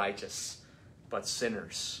call the righteous, but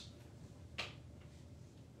sinners.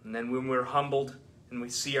 And then when we're humbled and we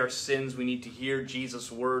see our sins, we need to hear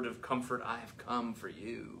Jesus' word of comfort. I have come for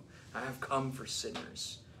you. I have come for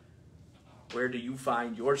sinners. Where do you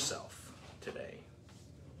find yourself today?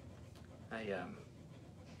 I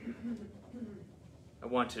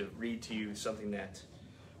want to read to you something that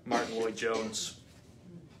Martin Lloyd-Jones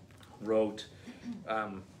wrote.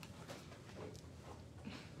 I'll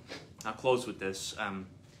close with this. When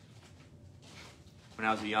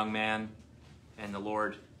I was a young man and the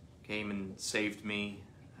Lord came and saved me,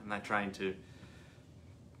 I'm not trying to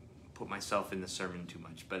put myself in the sermon too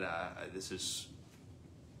much, but this is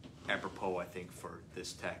apropos, I think, for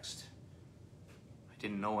this text. I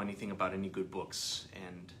didn't know anything about any good books,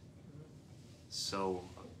 and so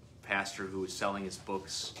a pastor who was selling his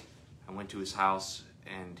books, I went to his house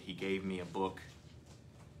and he gave me a book.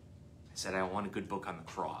 I said, I want a good book on the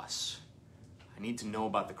cross. I need to know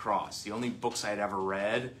about the cross. The only books I'd ever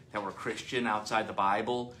read that were Christian outside the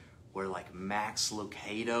Bible were like Max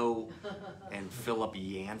Lucado and Philip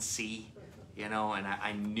Yancey, you know, and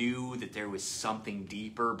I knew that there was something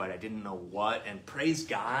deeper, but I didn't know what. And praise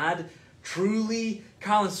God, truly,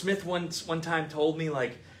 Colin Smith one time told me,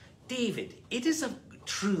 like, David, it is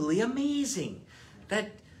truly amazing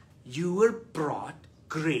that you were brought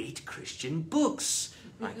great Christian books.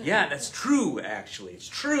 Like, yeah, that's true, actually. It's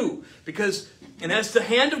true. Because, and that's the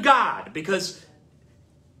hand of God, because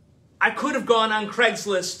I could have gone on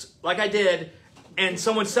Craigslist like I did, and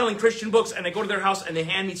someone's selling Christian books, and I go to their house and they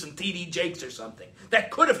hand me some T.D. Jakes or something.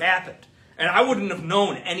 That could have happened. And I wouldn't have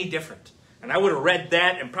known any different. And I would have read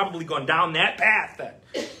that and probably gone down that path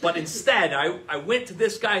then. But instead, I went to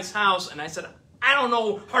this guy's house and I said, I don't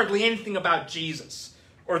know hardly anything about Jesus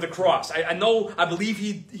or the cross. I believe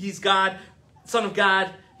he's God, Son of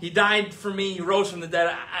God. He died for me. He rose from the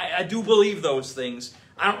dead. I do believe those things.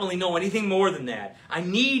 I don't really know anything more than that. I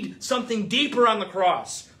need something deeper on the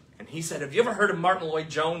cross. And he said, have you ever heard of Martin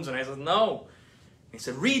Lloyd-Jones? And I said, no. He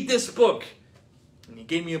said, read this book. And he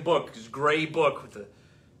gave me a book, this gray book with a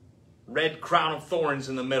red crown of thorns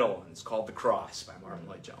in the middle. And it's called The Cross by Martin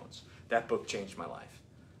Lloyd-Jones. That book changed my life.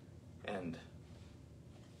 And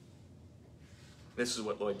this is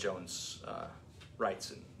what Lloyd-Jones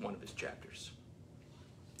writes in one of his chapters.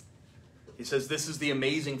 He says, this is the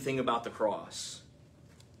amazing thing about the cross.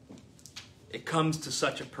 It comes to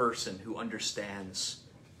such a person who understands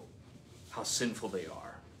how sinful they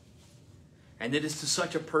are. And it is to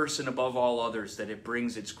such a person above all others that it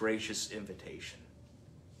brings its gracious invitation.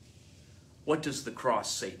 What does the cross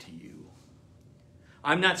say to you?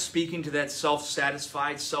 I'm not speaking to that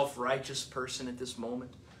self-satisfied, self-righteous person at this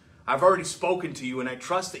moment. I've already spoken to you, and I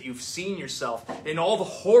trust that you've seen yourself in all the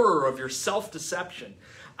horror of your self-deception.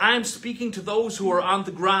 I am speaking to those who are on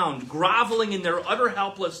the ground, groveling in their utter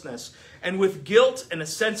helplessness, and with guilt and a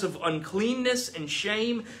sense of uncleanness and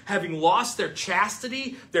shame, having lost their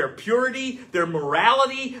chastity, their purity, their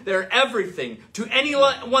morality, their everything. To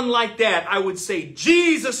anyone like that, I would say,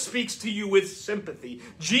 Jesus speaks to you with sympathy.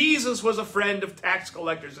 Jesus was a friend of tax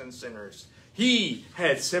collectors and sinners. He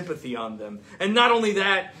had sympathy on them. And not only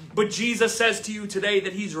that, but Jesus says to you today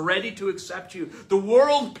that he's ready to accept you. The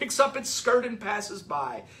world picks up its skirt and passes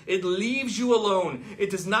by. It leaves you alone.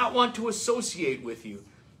 It does not want to associate with you.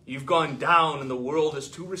 You've gone down, and the world is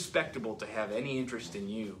too respectable to have any interest in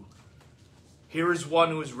you. Here is one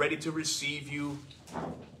who is ready to receive you.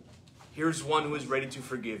 Here's one who is ready to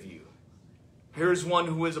forgive you. Here is one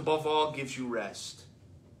who is above all gives you rest.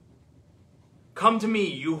 Come to me,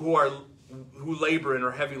 you who labor and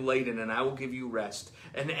are heavy laden, and I will give you rest.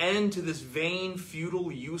 An end to this vain,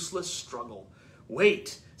 futile, useless struggle.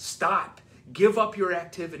 Wait, stop, give up your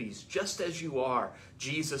activities just as you are.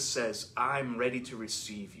 Jesus says, I'm ready to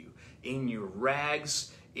receive you. In your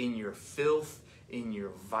rags, in your filth, in your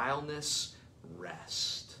vileness,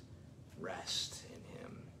 rest. Rest in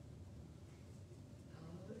him.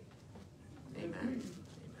 Amen. Amen.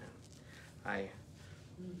 I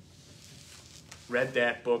read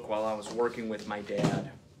that book while I was working with my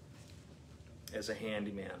dad as a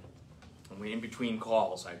handyman. And in between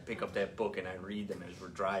calls, I'd pick up that book and I'd read them as we're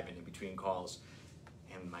driving in between calls.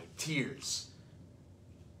 And my tears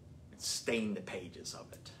would stain the pages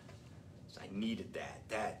of it. So I needed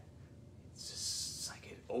that. It's just like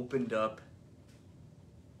it opened up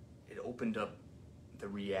the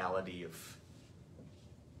reality of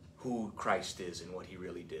who Christ is and what he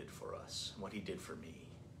really did for us, and what he did for me.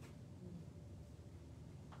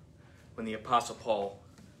 When the Apostle Paul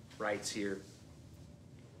writes here,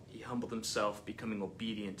 he humbled himself, becoming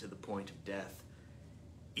obedient to the point of death,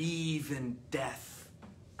 even death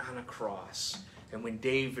on a cross. And when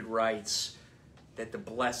David writes that the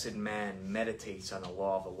blessed man meditates on the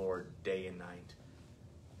law of the Lord day and night,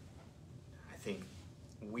 I think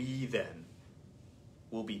we then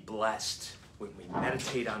will be blessed when we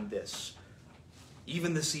meditate on this.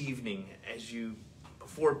 Even this evening, as you,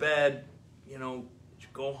 before bed, you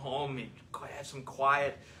go home and have some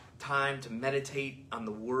quiet time to meditate on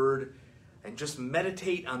the Word. and just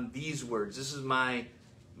meditate on these words. This is my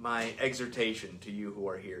exhortation to you who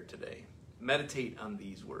are here today. Meditate on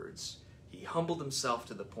these words. He humbled himself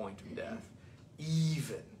to the point of death,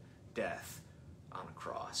 even death on a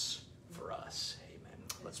cross for us. Amen.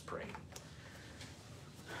 Let's pray.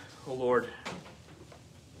 Oh Lord,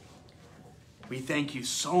 we thank you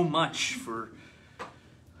so much for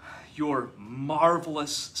your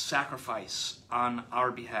marvelous sacrifice on our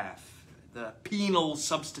behalf, the penal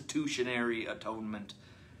substitutionary atonement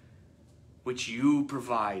which you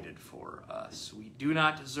provided for us. We do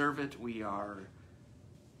not deserve it. We are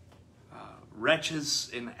wretches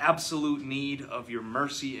in absolute need of your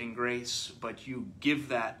mercy and grace, but you give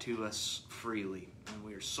that to us freely, and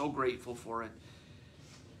we are so grateful for it.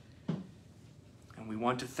 And we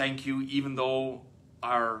want to thank you, even though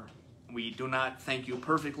we do not thank you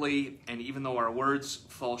perfectly, and even though our words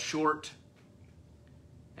fall short,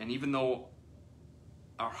 and even though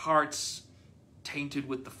our hearts tainted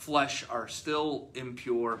with the flesh are still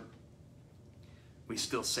impure, we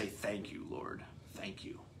still say thank you, Lord. Thank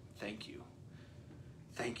you. Thank you.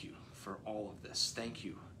 Thank you for all of this. Thank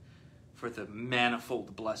you for the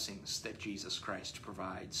manifold blessings that Jesus Christ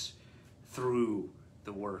provides through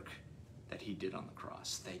the work that he did on the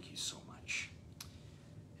cross. Thank you so much.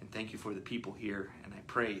 And thank you for the people here. And I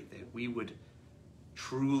pray that we would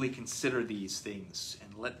truly consider these things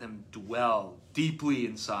and let them dwell deeply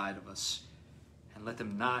inside of us, and let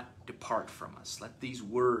them not depart from us. Let these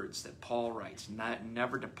words that Paul writes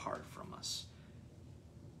never depart from us,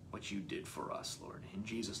 what you did for us, Lord. In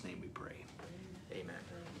Jesus' name we pray. Amen.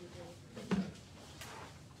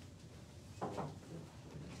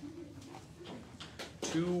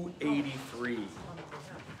 283.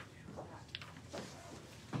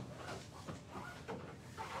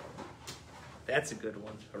 That's a good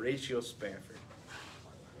one. Horatio Spafford.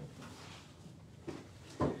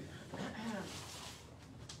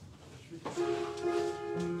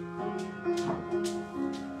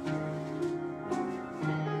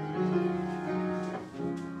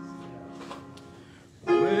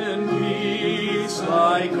 When peace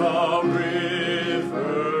like a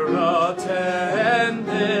river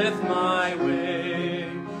attendeth my way,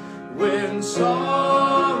 when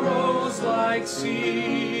sorrows like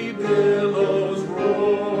sea billows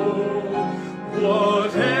roll,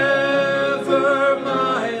 whatever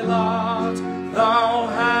my lot, thou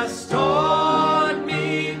hast taught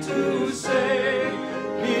me to say,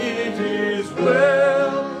 it is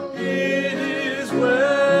well, it is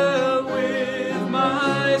well with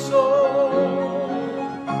my soul.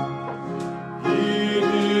 It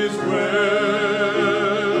is well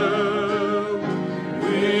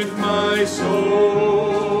with my soul.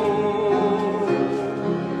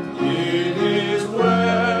 It is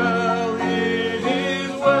well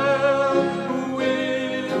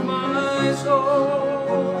with my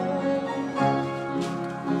soul.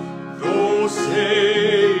 Though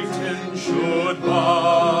Satan should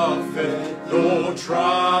buffet, though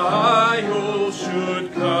trials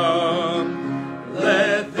should come,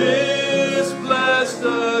 let this blessed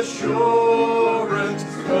assurance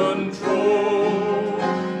control,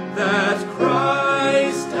 that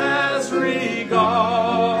Christ has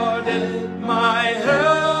regarded my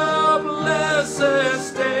helpless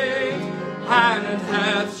estate, and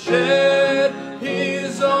hath shed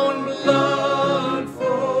his own blood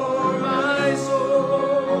for my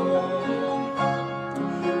soul.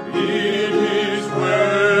 It is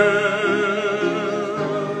well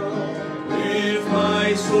with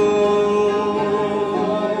my soul.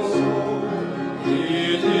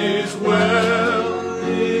 It is well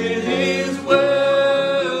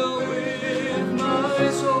with my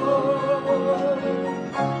soul.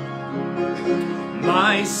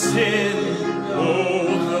 My sin,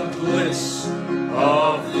 oh, the bliss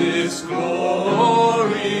of this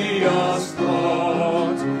glorious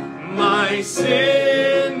thought. My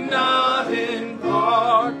sin, not in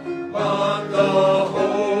part, but the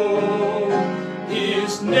whole,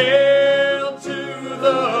 is nailed to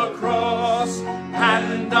the cross,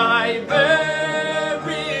 and I bear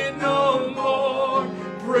it no more.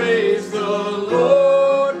 Praise the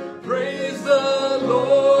Lord,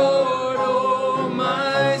 oh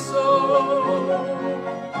my soul.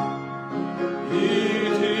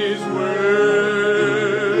 It is well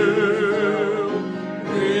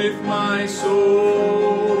with my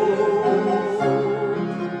soul.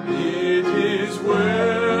 It is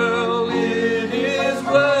well with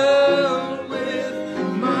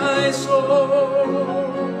my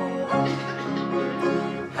soul.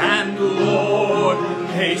 And Lord,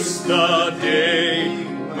 haste the day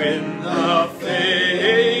when the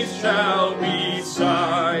face shall be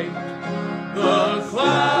sight, the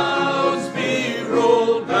clouds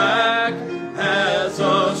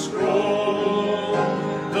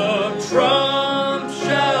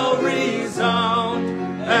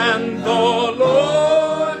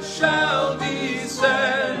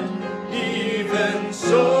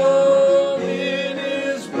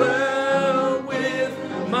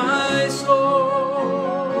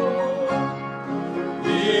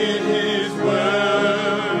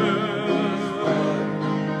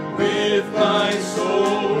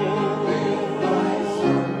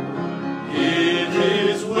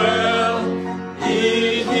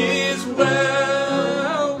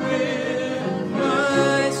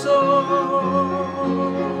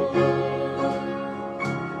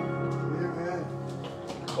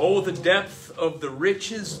depth of the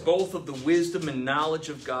riches, both of the wisdom and knowledge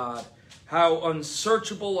of God. How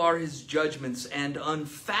unsearchable are his judgments and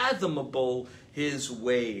unfathomable his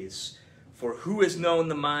ways. For who has known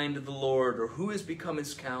the mind of the Lord, or who has become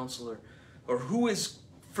his counselor, or who is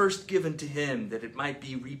first given to him that it might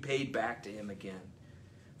be repaid back to him again?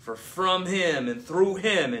 For from him and through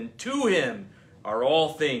him and to him are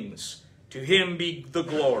all things. To him be the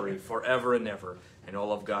glory forever and ever. And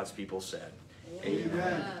all of God's people said,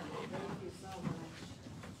 Amen.